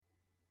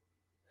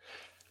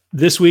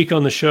This week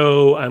on the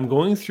show, I'm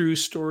going through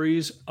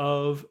stories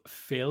of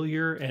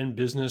failure and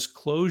business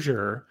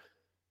closure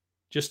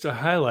just to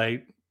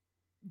highlight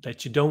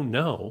that you don't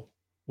know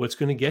what's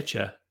going to get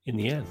you in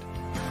the end.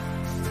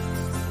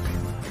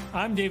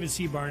 I'm David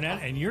C.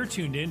 Barnett, and you're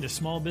tuned in to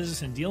Small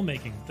Business and Deal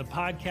Making, the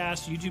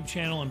podcast, YouTube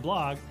channel, and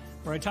blog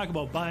where I talk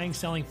about buying,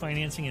 selling,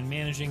 financing, and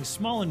managing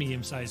small and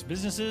medium-sized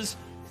businesses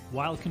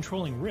while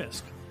controlling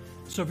risk.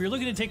 So if you're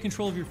looking to take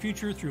control of your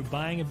future through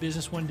buying a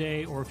business one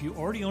day, or if you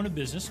already own a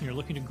business and you're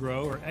looking to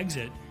grow or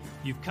exit,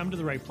 you've come to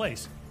the right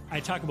place. I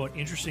talk about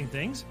interesting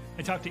things,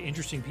 I talk to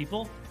interesting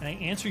people, and I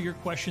answer your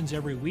questions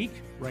every week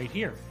right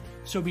here.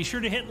 So be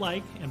sure to hit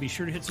like and be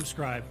sure to hit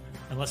subscribe,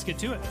 and let's get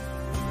to it.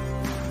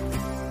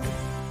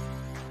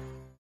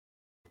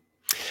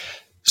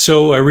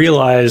 So I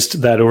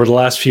realized that over the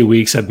last few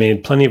weeks, I've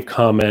made plenty of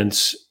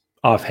comments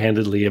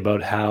offhandedly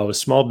about how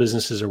small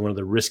businesses are one of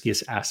the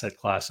riskiest asset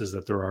classes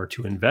that there are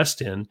to invest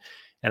in.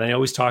 And I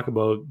always talk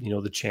about,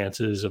 the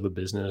chances of a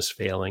business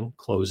failing,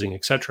 closing,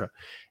 etc.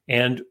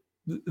 And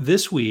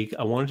this week,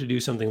 I wanted to do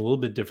something a little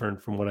bit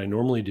different from what I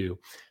normally do.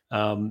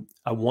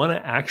 I want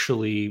to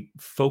actually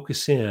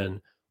focus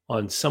in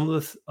on some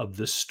of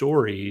the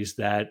stories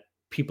that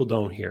people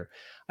don't hear.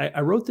 I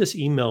wrote this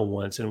email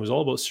once, and it was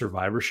all about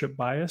survivorship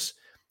bias,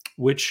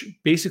 which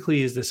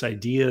basically is this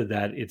idea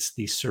that it's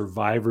the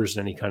survivors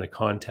in any kind of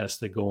contest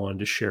that go on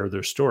to share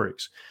their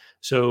stories.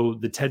 So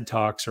the TED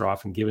Talks are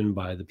often given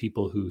by the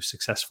people who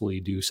successfully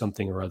do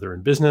something or other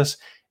in business.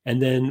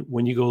 And then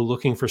when you go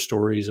looking for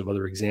stories of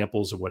other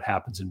examples of what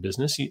happens in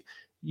business,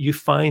 you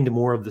find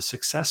more of the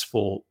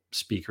successful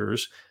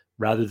speakers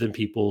rather than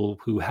people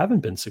who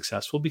haven't been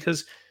successful,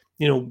 because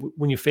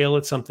when you fail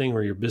at something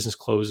or your business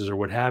closes or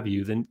what have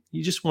you, then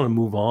you just want to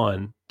move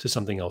on to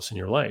something else in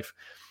your life.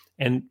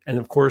 And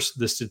of course,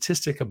 the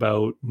statistic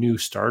about new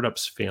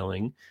startups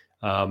failing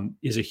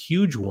is a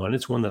huge one.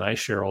 It's one that I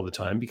share all the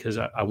time because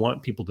I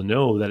want people to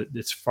know that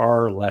it's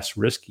far less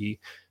risky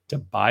to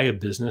buy a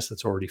business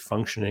that's already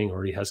functioning,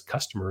 already has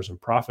customers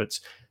and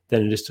profits,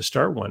 than it is to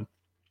start one.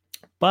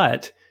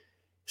 But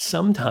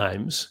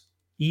sometimes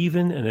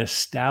even an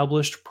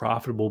established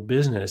profitable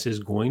business is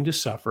going to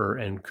suffer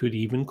and could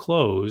even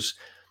close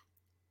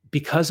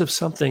because of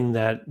something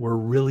that we're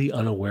really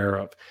unaware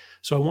of.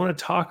 So I want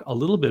to talk a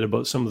little bit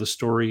about some of the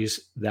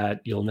stories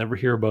that you'll never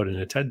hear about in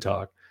a TED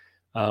Talk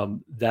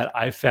that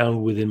I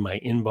found within my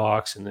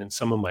inbox, and then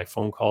some of my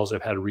phone calls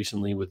I've had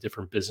recently with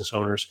different business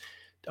owners.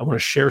 I want to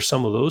share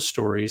some of those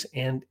stories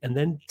and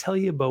then tell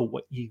you about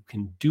what you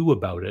can do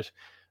about it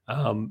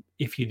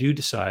if you do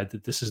decide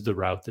that this is the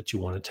route that you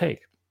want to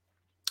take.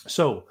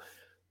 So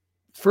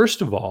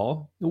first of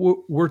all,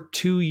 we're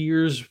 2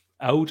 years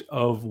out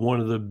of one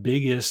of the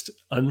biggest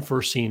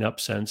unforeseen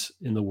upsets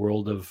in the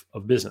world of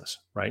business,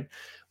 right?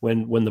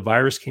 When the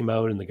virus came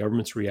out and the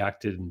governments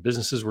reacted and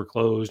businesses were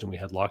closed and we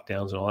had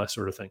lockdowns and all that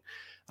sort of thing.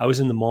 I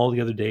was in the mall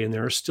the other day, and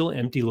there are still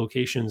empty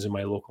locations in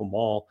my local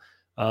mall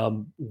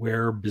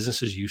where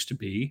businesses used to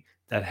be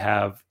that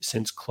have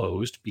since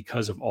closed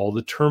because of all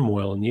the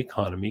turmoil in the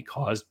economy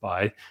caused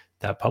by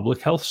that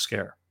public health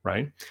scare,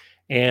 right?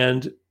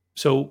 And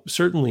so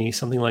certainly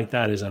something like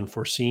that is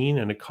unforeseen,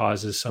 and it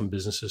causes some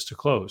businesses to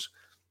close.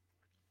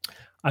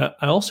 I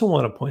also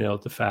want to point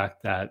out the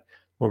fact that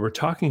when we're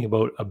talking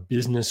about a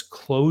business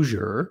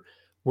closure,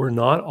 we're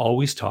not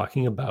always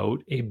talking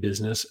about a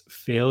business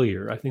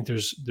failure. I think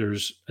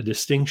there's a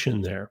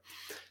distinction there.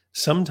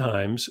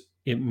 Sometimes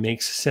it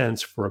makes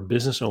sense for a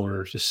business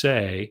owner to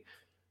say,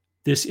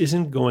 this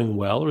isn't going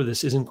well, or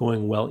this isn't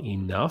going well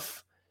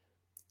enough.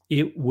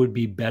 It would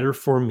be better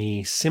for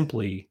me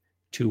simply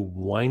to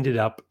wind it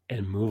up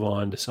and move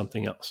on to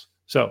something else.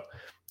 So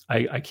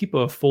I keep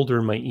a folder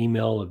in my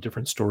email of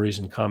different stories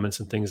and comments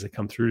and things that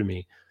come through to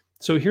me.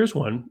 So here's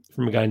one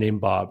from a guy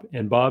named Bob.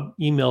 And Bob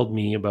emailed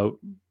me about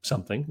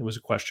something. It was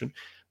a question.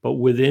 But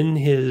within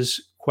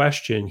his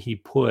question, he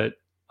put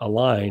a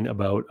line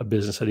about a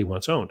business that he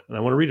once owned. And I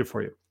want to read it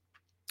for you.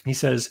 He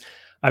says,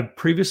 I've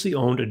previously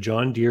owned a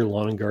John Deere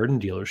lawn and garden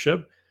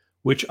dealership,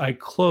 which I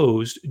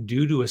closed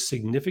due to a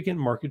significant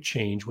market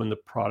change when the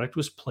product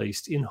was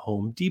placed in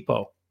Home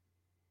Depot.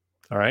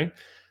 All right.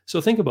 So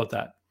think about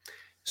that.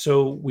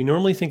 So we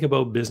normally think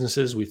about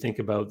businesses. We think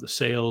about the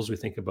sales. We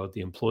think about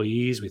the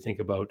employees. We think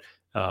about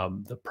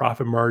the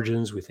profit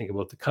margins. We think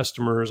about the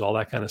customers, all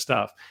that kind of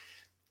stuff.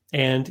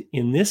 And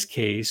in this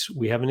case,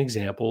 we have an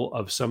example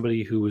of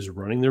somebody who was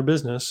running their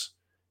business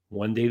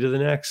one day to the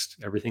next.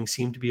 Everything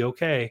seemed to be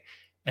okay.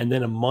 And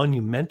then a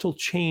monumental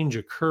change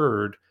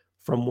occurred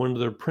from one of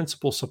their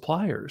principal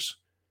suppliers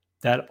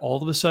that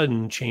all of a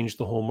sudden changed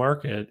the whole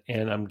market.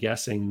 And I'm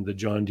guessing the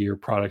John Deere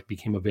product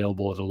became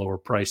available at a lower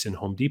price in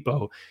Home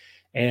Depot.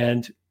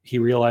 And he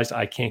realized,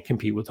 I can't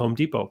compete with Home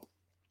Depot.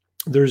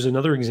 There's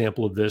another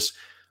example of this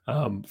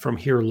from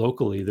here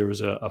locally. There was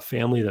a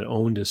family that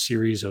owned a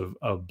series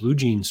of blue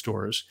jean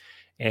stores,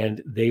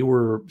 and they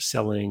were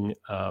selling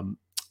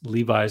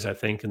Levi's, I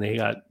think, and they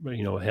got,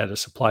 had a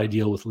supply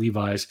deal with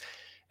Levi's.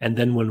 And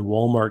then when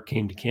Walmart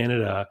came to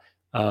Canada,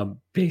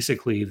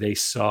 basically they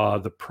saw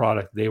the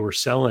product they were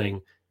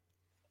selling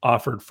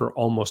offered for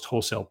almost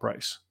wholesale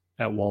price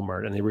at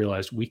Walmart, and they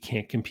realized we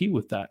can't compete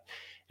with that.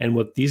 And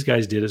what these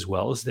guys did as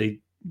well is they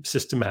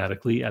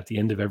systematically, at the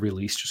end of every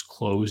lease, just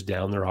closed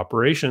down their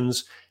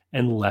operations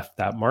and left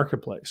that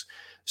marketplace.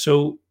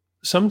 So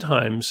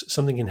sometimes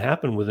something can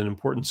happen with an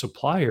important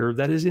supplier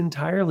that is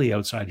entirely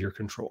outside your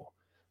control.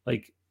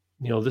 Like,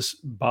 this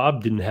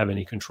Bob didn't have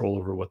any control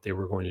over what they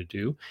were going to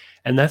do.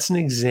 And that's an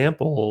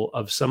example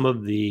of some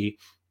of the,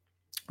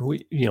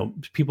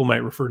 people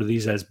might refer to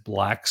these as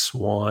black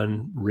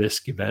swan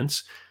risk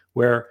events,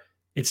 where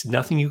it's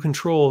nothing you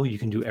control. You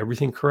can do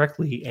everything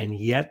correctly, and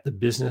yet the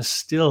business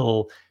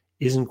still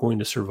isn't going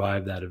to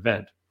survive that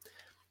event.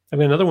 I've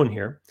got another one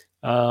here.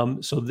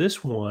 So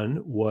this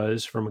one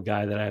was from a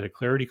guy that I had a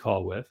clarity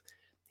call with.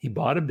 He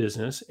bought a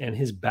business, and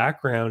his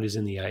background is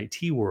in the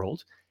IT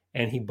world,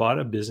 and he bought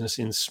a business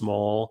in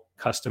small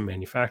custom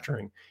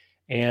manufacturing.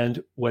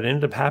 And what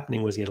ended up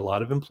happening was he had a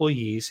lot of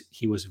employees.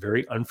 He was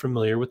very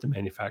unfamiliar with the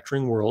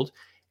manufacturing world,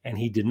 and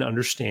he didn't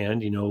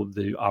understand,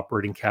 the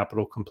operating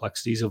capital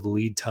complexities of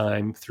lead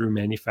time through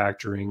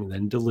manufacturing, and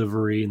then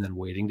delivery, and then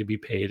waiting to be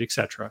paid,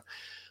 etc.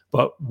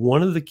 But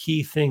one of the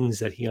key things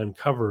that he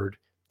uncovered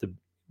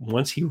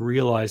once he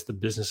realized the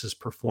business's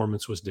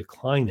performance was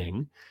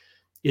declining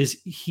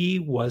is he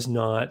was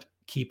not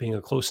keeping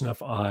a close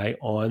enough eye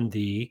on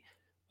the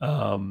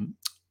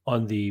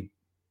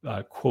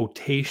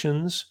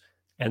quotations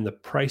and the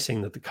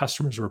pricing that the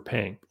customers were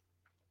paying.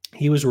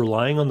 He was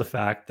relying on the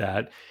fact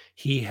that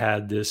he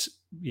had this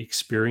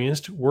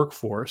experienced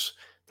workforce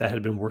that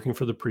had been working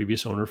for the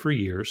previous owner for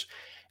years.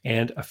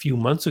 And a few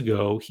months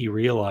ago, he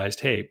realized,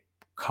 hey,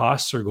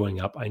 costs are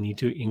going up. I need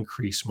to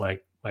increase my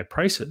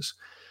prices.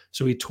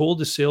 So he told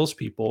the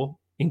salespeople,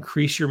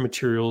 increase your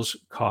materials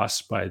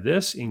costs by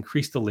this,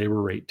 increase the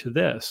labor rate to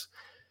this.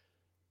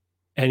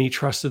 And he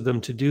trusted them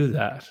to do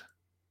that.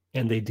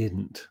 And they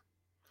didn't.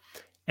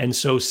 And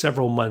so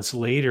several months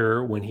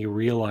later, when he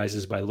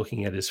realizes by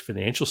looking at his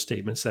financial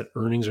statements that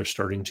earnings are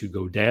starting to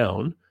go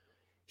down,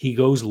 he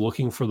goes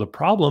looking for the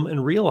problem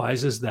and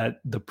realizes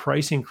that the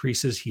price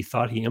increases he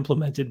thought he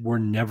implemented were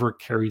never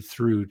carried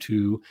through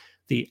to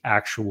the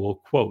actual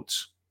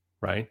quotes,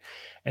 right?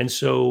 And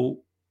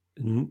so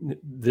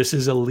this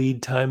is a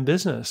lead time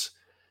business.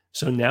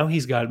 So now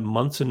he's got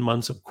months and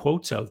months of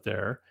quotes out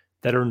there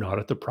that are not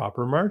at the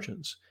proper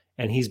margins.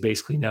 And he's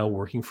basically now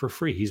working for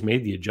free. He's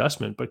made the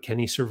adjustment, but can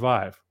he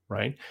survive,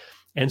 right?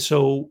 And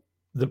so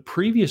the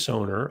previous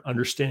owner,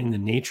 understanding the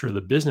nature of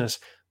the business,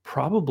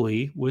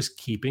 probably was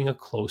keeping a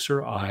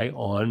closer eye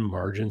on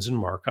margins and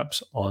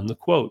markups on the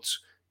quotes,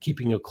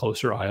 keeping a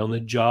closer eye on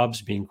the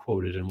jobs being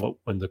quoted and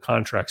when the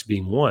contract's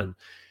being won.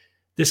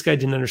 This guy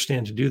didn't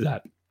understand to do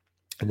that.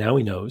 And now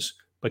he knows,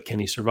 but can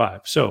he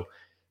survive? So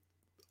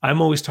I'm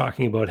always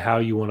talking about how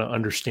you want to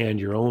understand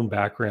your own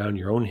background,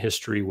 your own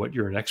history, what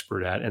you're an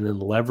expert at, and then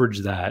leverage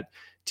that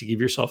to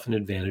give yourself an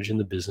advantage in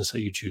the business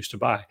that you choose to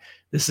buy.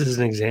 This is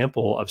an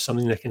example of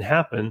something that can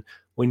happen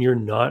when you're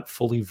not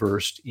fully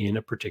versed in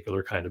a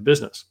particular kind of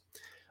business.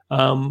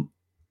 I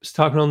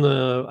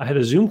had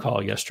a Zoom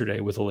call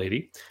yesterday with a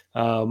lady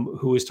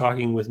who was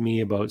talking with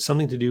me about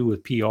something to do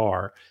with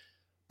PR,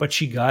 but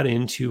she got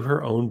into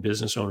her own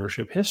business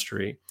ownership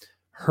history.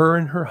 Her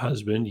and her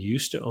husband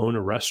used to own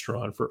a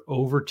restaurant for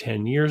over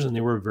 10 years, and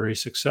they were very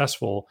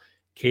successful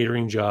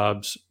catering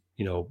jobs,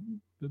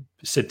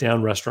 sit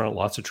down restaurant,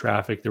 lots of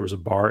traffic. There was a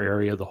bar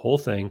area, the whole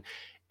thing.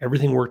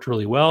 Everything worked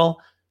really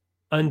well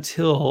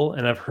until,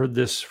 and I've heard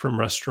this from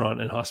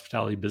restaurant and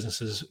hospitality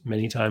businesses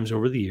many times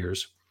over the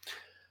years,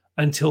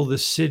 until the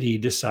city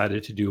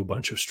decided to do a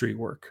bunch of street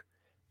work.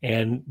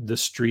 And the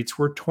streets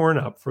were torn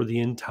up for the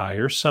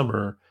entire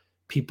summer.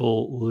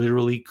 People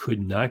literally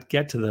could not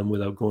get to them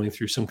without going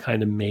through some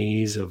kind of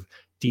maze of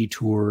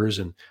detours,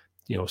 and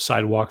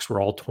sidewalks were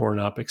all torn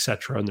up,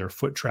 etc., and their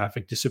foot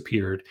traffic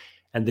disappeared,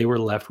 and they were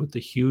left with the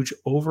huge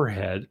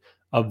overhead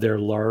of their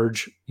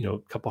large,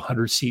 couple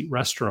 100-seat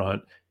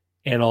restaurant,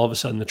 and all of a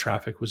sudden the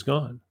traffic was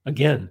gone.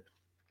 Again,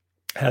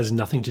 has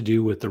nothing to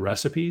do with the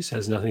recipes,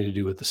 has nothing to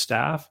do with the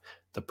staff,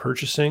 the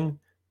purchasing,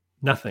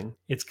 nothing.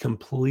 It's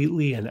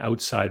completely an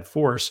outside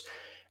force,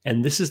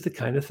 and this is the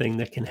kind of thing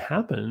that can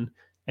happen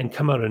and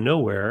come out of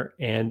nowhere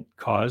and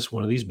cause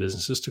one of these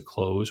businesses to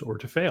close or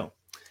to fail.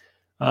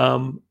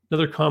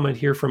 Another comment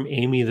here from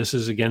Amy. This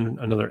is, again,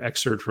 another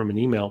excerpt from an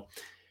email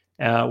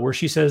where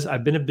she says,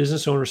 I've been a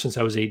business owner since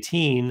I was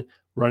 18,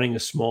 running a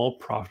small,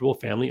 profitable,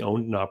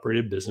 family-owned and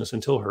operated business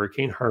until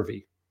Hurricane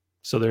Harvey.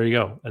 So there you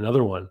go.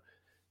 Another one,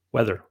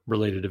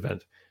 weather-related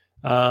event.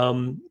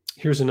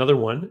 Here's another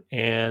one,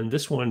 and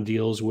this one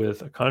deals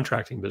with a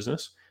contracting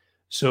business.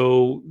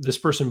 So this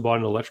person bought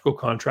an electrical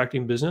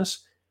contracting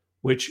business,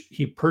 which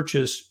he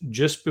purchased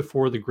just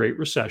before the Great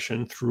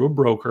Recession through a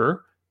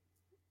broker.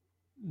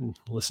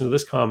 Listen to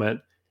this comment,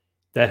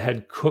 that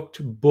had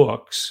cooked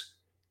books.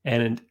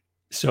 And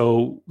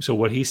so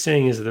what he's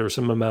saying is that there was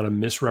some amount of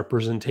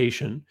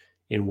misrepresentation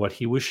in what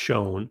he was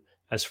shown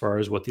as far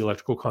as what the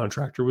electrical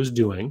contractor was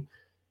doing.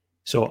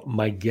 So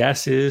my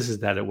guess is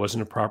that it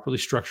wasn't a properly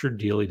structured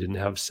deal. He didn't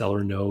have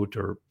seller note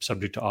or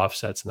subject to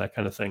offsets and that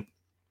kind of thing.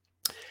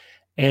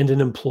 and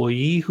an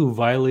employee who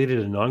violated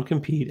a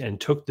non-compete and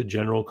took the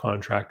general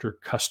contractor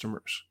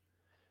customers.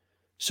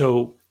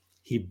 So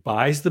he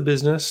buys the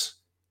business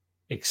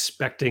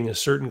expecting a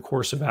certain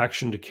course of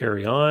action to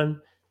carry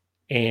on,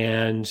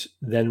 and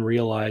then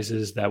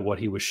realizes that what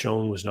he was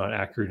shown was not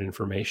accurate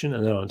information.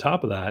 And then on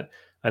top of that,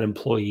 an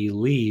employee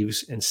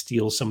leaves and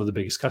steals some of the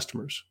biggest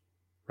customers,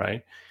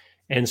 right?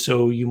 And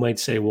so you might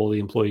say, well, the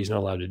employee is not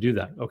allowed to do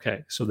that.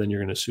 Okay, so then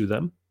you're going to sue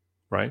them,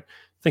 right?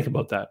 Think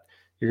about that.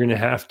 You're going to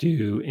have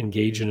to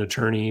engage an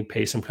attorney,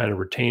 pay some kind of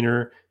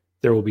retainer.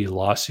 There will be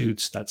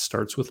lawsuits. That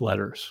starts with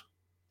letters,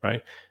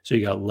 right? So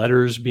you got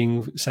letters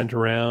being sent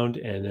around,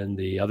 and then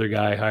the other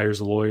guy hires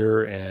a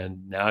lawyer,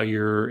 and now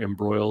you're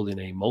embroiled in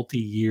a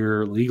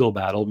multi-year legal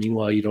battle.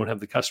 Meanwhile, you don't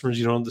have the customers,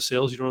 you don't have the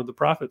sales, you don't have the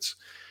profits.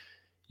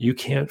 You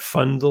can't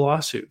fund the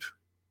lawsuit,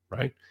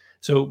 right?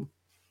 So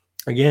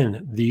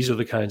again, these are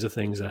the kinds of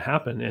things that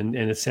happen. And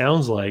it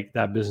sounds like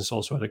that business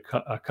also had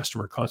a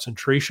customer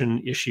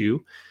concentration issue,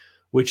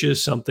 which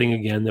is something,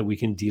 again, that we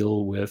can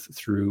deal with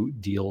through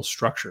deal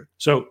structure.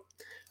 So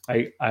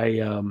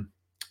I'm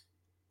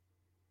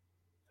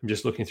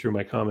just looking through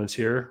my comments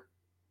here.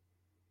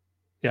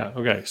 Yeah,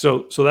 okay.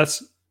 So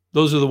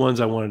those are the ones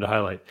I wanted to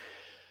highlight.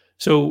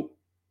 So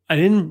I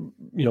didn't,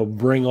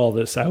 bring all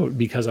this out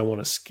because I want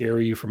to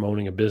scare you from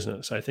owning a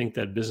business. I think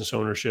that business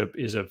ownership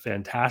is a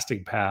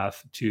fantastic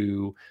path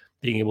to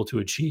being able to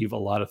achieve a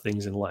lot of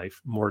things in life,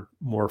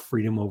 more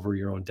freedom over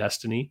your own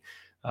destiny,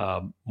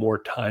 more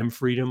time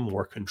freedom,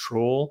 more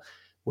control.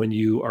 When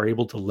you are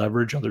able to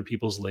leverage other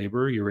people's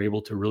labor, you're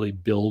able to really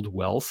build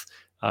wealth.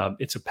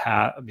 It's a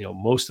path,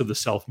 most of the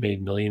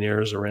self-made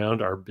millionaires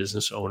around are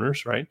business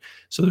owners, right?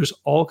 So there's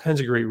all kinds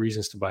of great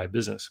reasons to buy a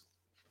business.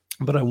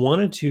 But I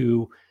wanted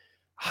to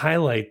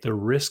highlight the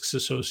risks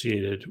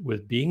associated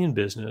with being in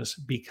business,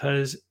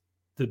 because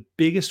the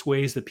biggest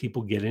ways that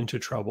people get into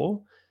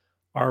trouble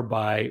are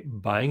by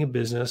buying a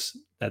business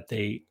that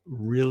they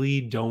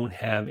really don't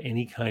have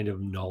any kind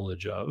of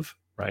knowledge of,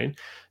 right?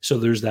 So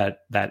there's that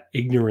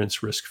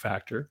ignorance risk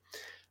factor.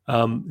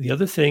 The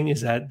other thing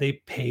is that they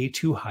pay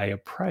too high a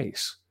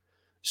price.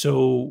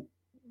 So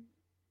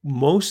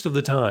most of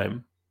the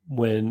time,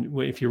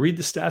 if you read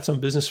the stats on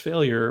business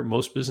failure,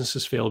 most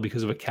businesses fail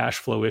because of a cash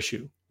flow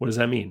issue. What does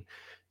that mean?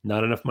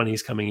 Not enough money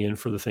is coming in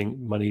for the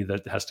money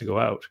that has to go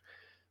out.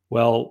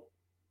 Well,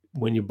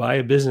 when you buy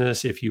a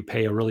business, if you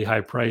pay a really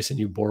high price and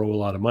you borrow a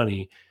lot of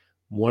money,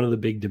 one of the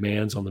big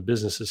demands on the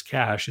business's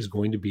cash is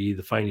going to be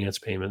the finance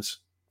payments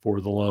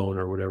for the loan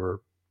or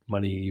whatever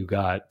money you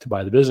got to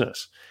buy the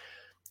business.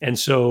 And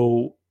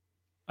so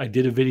I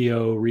did a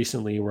video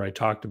recently where I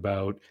talked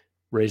about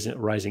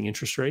rising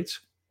interest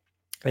rates.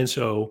 And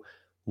so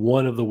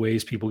one of the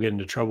ways people get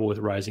into trouble with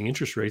rising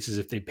interest rates is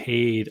if they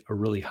paid a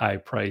really high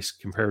price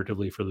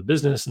comparatively for the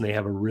business and they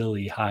have a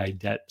really high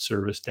debt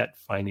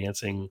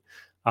financing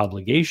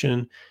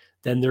obligation,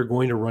 then they're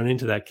going to run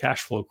into that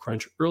cash flow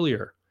crunch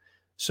earlier.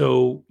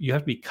 So you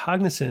have to be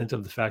cognizant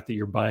of the fact that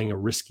you're buying a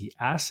risky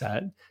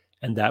asset,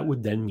 and that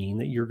would then mean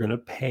that you're going to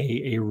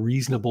pay a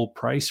reasonable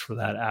price for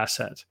that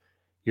asset.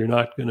 You're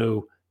not going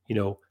to,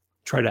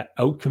 try to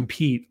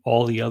outcompete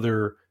all the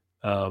other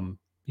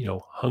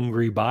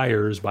hungry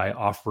buyers by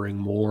offering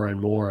more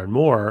and more and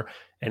more,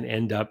 and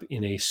end up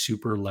in a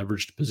super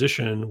leveraged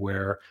position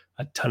where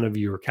a ton of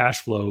your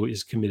cash flow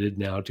is committed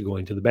now to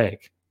going to the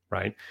bank,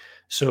 right?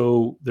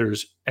 So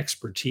there's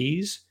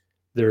expertise,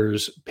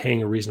 there's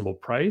paying a reasonable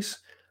price.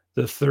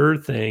 The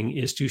third thing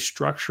is to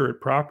structure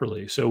it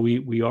properly. So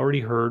we already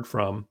heard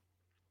from,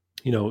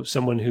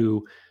 someone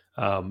who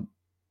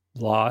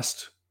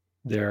lost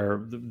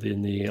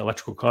in the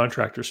electrical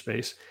contractor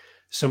space,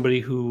 somebody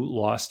who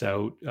lost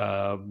out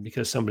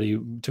because somebody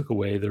took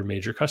away their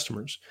major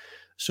customers.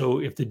 So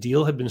if the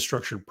deal had been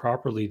structured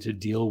properly to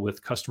deal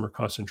with customer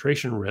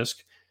concentration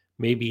risk,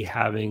 maybe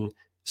having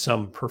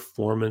some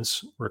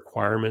performance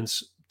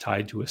requirements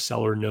tied to a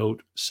seller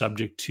note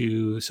subject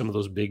to some of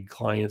those big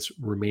clients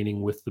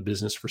remaining with the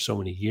business for so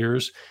many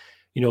years,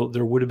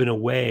 there would have been a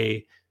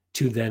way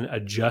to then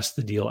adjust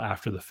the deal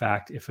after the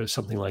fact if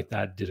something like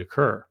that did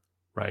occur,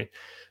 right?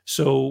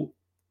 So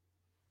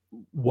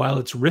while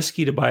it's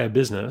risky to buy a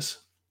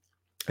business,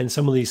 and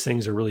some of these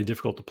things are really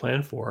difficult to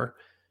plan for,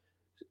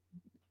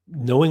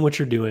 knowing what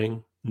you're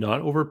doing,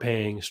 not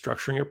overpaying,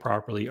 structuring it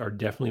properly are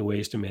definitely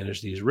ways to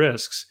manage these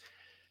risks.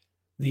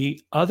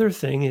 The other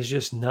thing is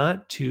just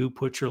not to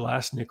put your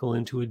last nickel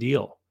into a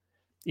deal,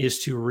 is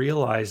to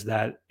realize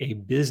that a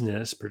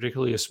business,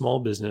 particularly a small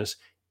business,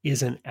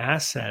 is an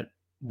asset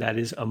that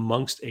is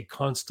amongst a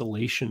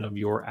constellation of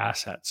your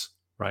assets,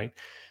 right?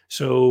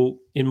 So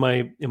in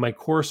my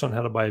course on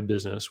how to buy a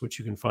business, which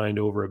you can find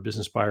over at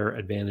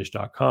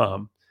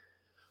businessbuyeradvantage.com,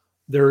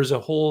 there is a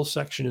whole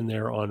section in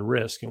there on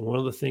risk. And one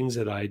of the things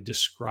that I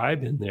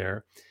describe in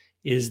there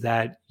is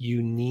that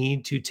you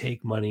need to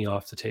take money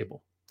off the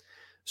table.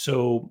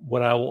 So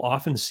what I will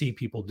often see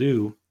people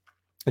do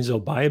is they'll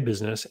buy a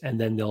business and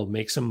then they'll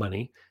make some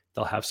money,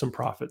 they'll have some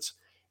profits,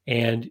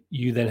 and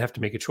you then have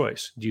to make a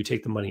choice. Do you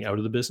take the money out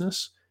of the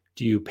business?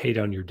 Do you pay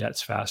down your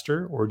debts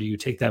faster, or do you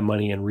take that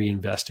money and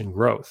reinvest in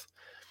growth?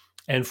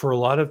 And for a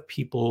lot of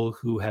people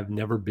who have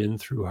never been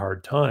through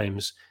hard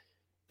times,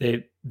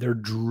 they're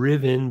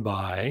driven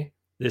by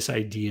this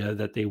idea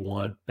that they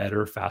want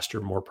better, faster,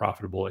 more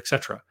profitable,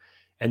 etc.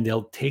 And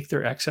they'll take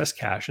their excess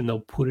cash and they'll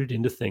put it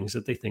into things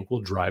that they think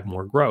will drive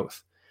more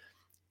growth.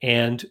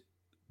 And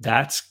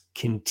that's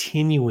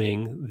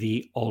continuing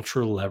the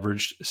ultra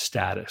leveraged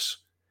status.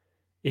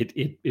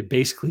 It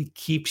basically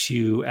keeps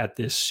you at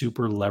this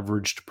super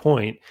leveraged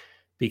point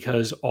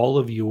because all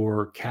of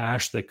your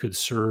cash that could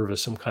serve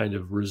as some kind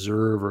of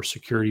reserve or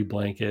security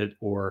blanket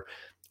or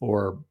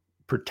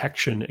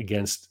protection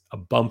against a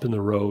bump in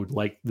the road,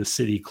 like the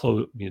city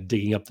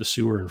digging up the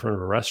sewer in front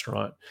of a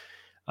restaurant,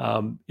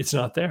 it's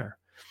not there.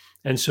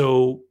 And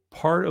so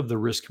part of the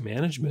risk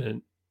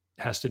management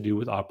has to do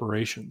with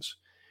operations.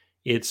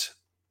 It's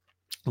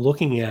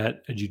looking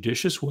at a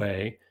judicious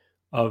way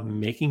of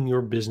making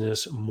your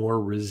business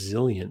more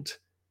resilient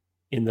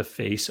in the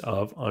face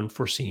of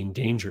unforeseen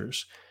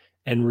dangers.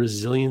 And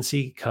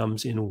resiliency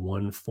comes in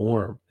one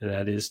form, and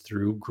that is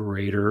through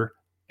greater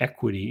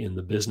equity in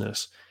the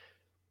business,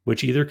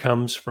 which either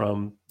comes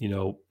from,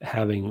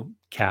 having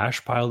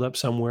cash piled up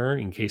somewhere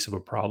in case of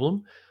a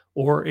problem,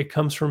 or it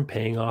comes from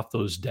paying off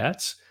those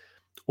debts.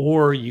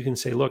 Or you can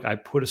say, look, I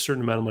put a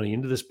certain amount of money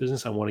into this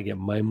business. I want to get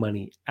my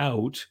money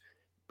out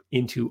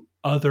into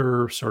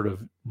other sort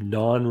of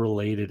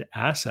non-related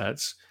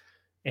assets.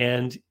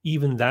 And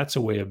even that's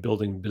a way of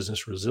building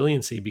business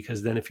resiliency,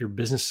 because then if your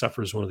business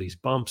suffers one of these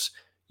bumps,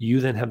 you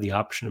then have the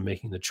option of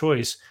making the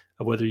choice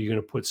of whether you're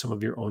going to put some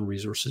of your own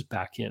resources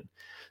back in.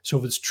 So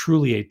if it's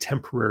truly a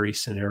temporary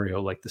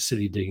scenario, like the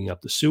city digging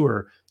up the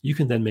sewer, you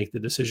can then make the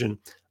decision,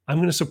 I'm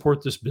going to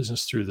support this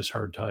business through this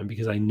hard time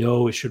because I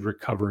know it should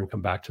recover and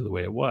come back to the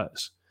way it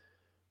was.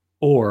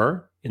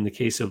 Or in the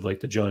case of like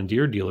the John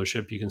Deere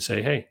dealership, you can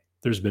say, hey,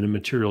 there's been a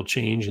material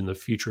change in the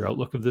future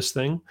outlook of this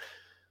thing.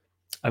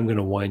 I'm going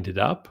to wind it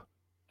up.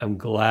 I'm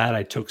glad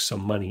I took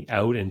some money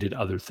out and did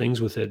other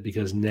things with it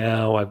because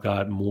now I've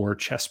got more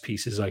chess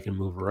pieces I can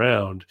move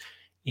around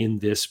in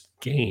this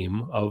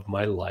game of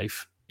my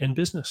life and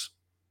business.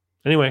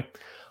 Anyway,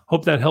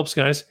 hope that helps,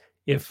 guys.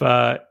 If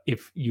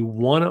you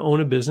want to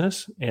own a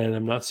business, and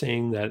I'm not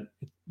saying that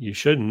you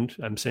shouldn't,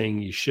 I'm saying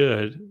you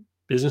should.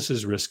 Business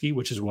is risky,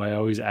 which is why I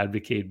always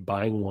advocate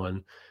buying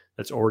one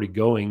that's already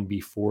going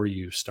before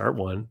you start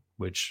one,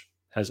 which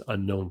has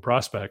unknown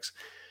prospects.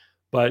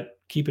 But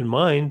keep in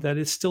mind that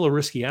it's still a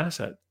risky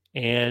asset,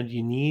 and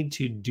you need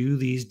to do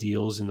these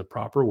deals in the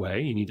proper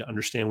way. You need to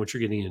understand what you're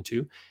getting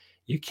into.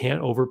 You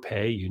can't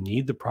overpay. You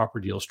need the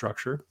proper deal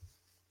structure.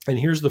 And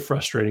here's the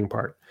frustrating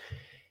part,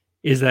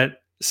 is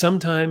that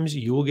sometimes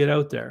you will get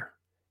out there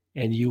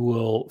and you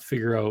will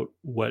figure out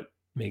what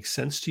makes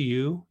sense to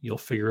you. You'll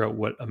figure out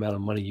what amount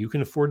of money you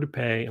can afford to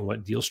pay and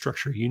what deal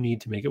structure you need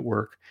to make it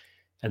work.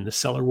 And the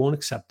seller won't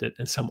accept it.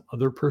 And some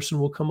other person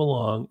will come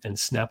along and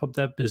snap up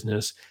that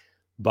business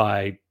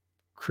by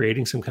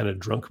creating some kind of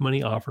drunk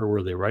money offer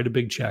where they write a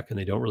big check and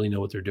they don't really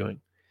know what they're doing.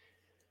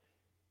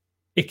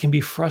 It can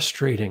be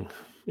frustrating.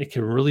 It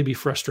can really be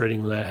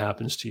frustrating when that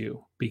happens to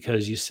you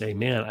because you say,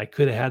 man, I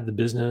could have had the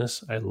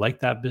business. I like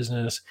that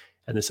business.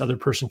 And this other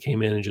person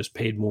came in and just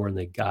paid more and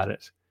they got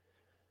it.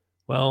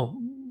 Well,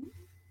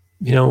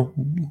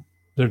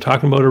 they're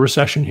talking about a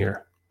recession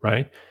here,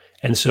 right?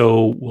 And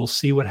so we'll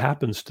see what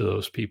happens to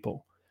those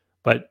people.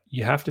 But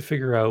you have to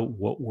figure out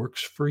what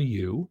works for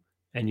you,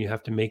 and you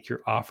have to make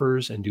your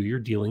offers and do your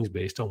dealings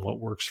based on what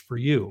works for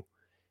you.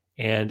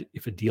 And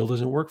if a deal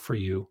doesn't work for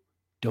you,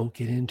 don't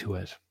get into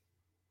it.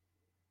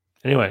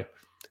 Anyway,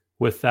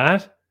 with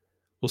that,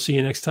 we'll see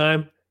you next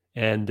time.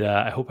 And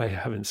I hope I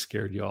haven't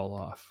scared you all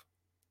off.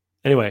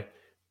 Anyway,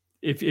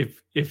 if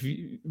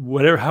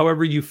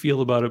however you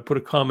feel about it, put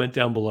a comment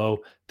down below.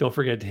 Don't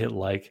forget to hit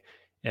like,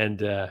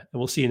 and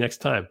we'll see you next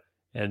time.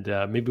 And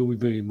maybe we'll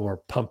be more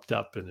pumped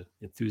up and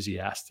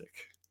enthusiastic.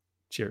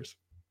 Cheers.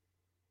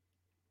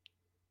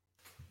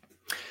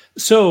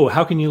 So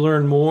how can you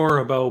learn more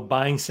about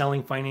buying,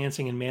 selling,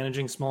 financing, and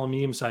managing small and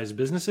medium-sized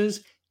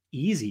businesses?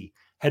 Easy.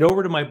 Head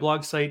over to my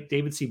blog site,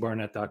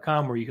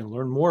 davidcbarnett.com, where you can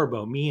learn more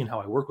about me and how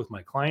I work with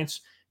my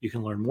clients. You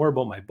can learn more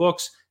about my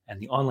books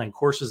and the online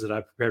courses that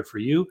I've prepared for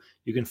you.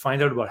 You can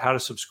find out about how to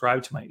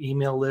subscribe to my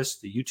email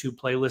list, the YouTube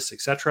playlists,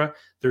 etc.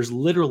 There's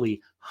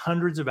literally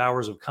hundreds of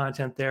hours of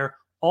content there,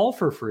 all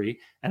for free,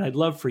 and I'd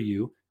love for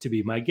you to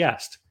be my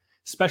guest.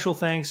 Special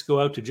thanks go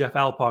out to Jeff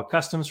Alpaugh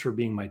Customs for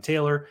being my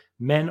tailor.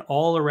 Men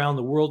all around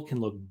the world can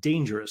look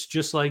dangerous,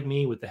 just like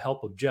me, with the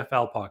help of Jeff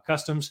Alpaugh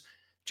Customs.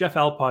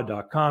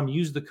 JeffAlpaugh.com.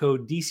 Use the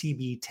code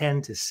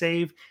DCB10 to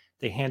save.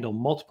 They handle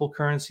multiple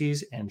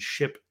currencies and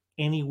ship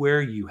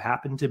anywhere you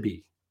happen to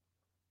be.